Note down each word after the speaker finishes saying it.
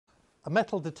A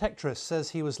metal detectorist says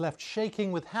he was left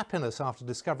shaking with happiness after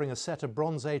discovering a set of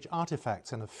Bronze Age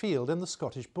artefacts in a field in the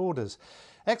Scottish borders.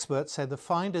 Experts say the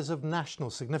find is of national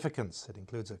significance. It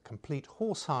includes a complete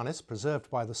horse harness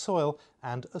preserved by the soil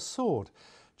and a sword.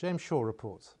 James Shaw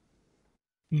reports.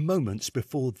 Moments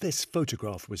before this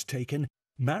photograph was taken,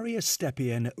 Mariusz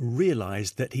Stepien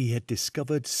realised that he had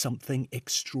discovered something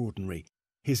extraordinary.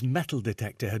 His metal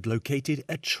detector had located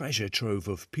a treasure trove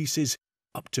of pieces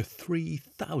up to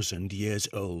 3,000 years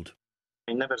old.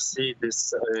 I never see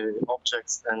these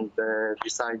objects and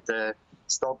decide to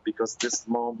stop because this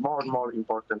more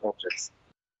important objects.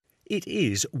 It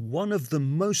is one of the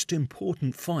most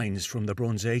important finds from the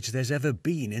Bronze Age there's ever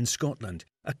been in Scotland,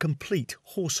 a complete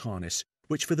horse harness,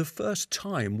 which for the first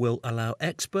time will allow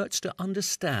experts to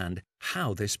understand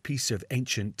how this piece of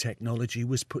ancient technology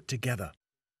was put together.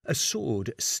 A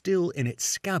sword still in its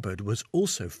scabbard was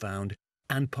also found,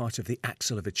 and part of the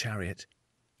axle of a chariot.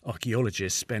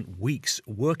 Archaeologists spent weeks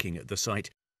working at the site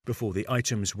before the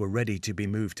items were ready to be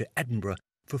moved to Edinburgh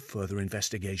for further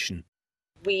investigation.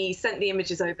 We sent the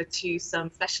images over to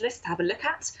some specialists to have a look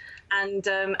at, and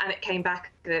it came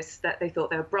back that they thought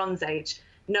they were Bronze Age.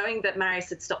 Knowing that Mariusz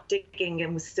had stopped digging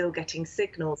and was still getting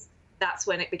signals, that's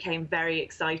when it became very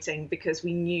exciting because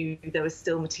we knew there was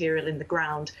still material in the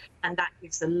ground, and that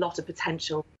gives a lot of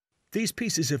potential. These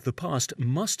pieces of the past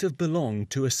must have belonged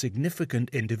to a significant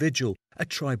individual, a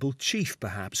tribal chief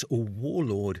perhaps, or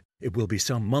warlord. It will be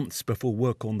some months before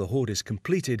work on the hoard is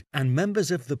completed, and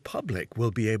members of the public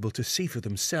will be able to see for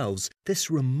themselves this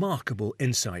remarkable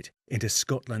insight into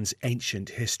Scotland's ancient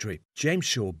history. James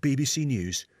Shaw, BBC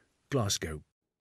News, Glasgow.